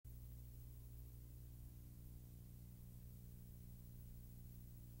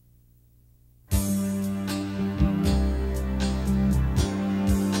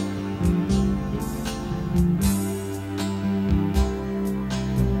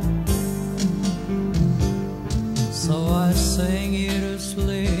sing you to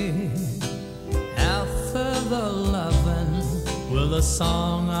sleep after the loving with a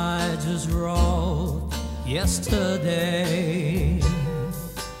song I just wrote yesterday.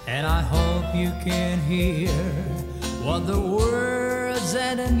 And I hope you can hear what the words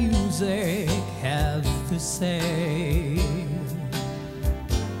and the music have to say.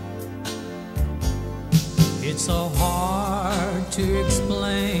 It's so hard to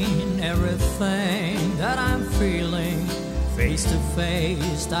explain everything that I'm feeling. Face to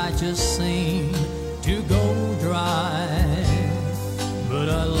face, I just seem to go dry. But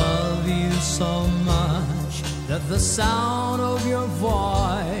I love you so much that the sound of your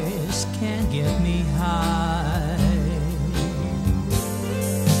voice can get me high.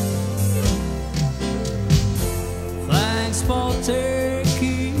 Thanks for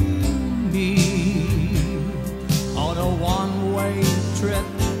taking me on a one-way trip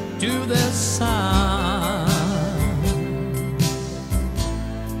to the sun.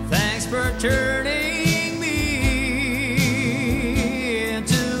 Thanks for turning me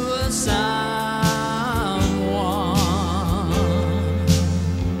into a someone.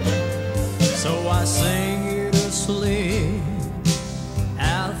 So I sing you to sleep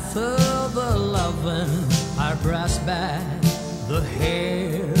after the loving. I brush back the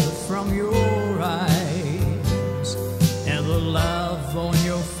hair from your eyes, and the love on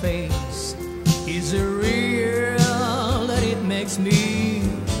your face is real that it makes me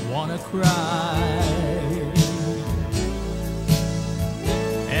wanna cry.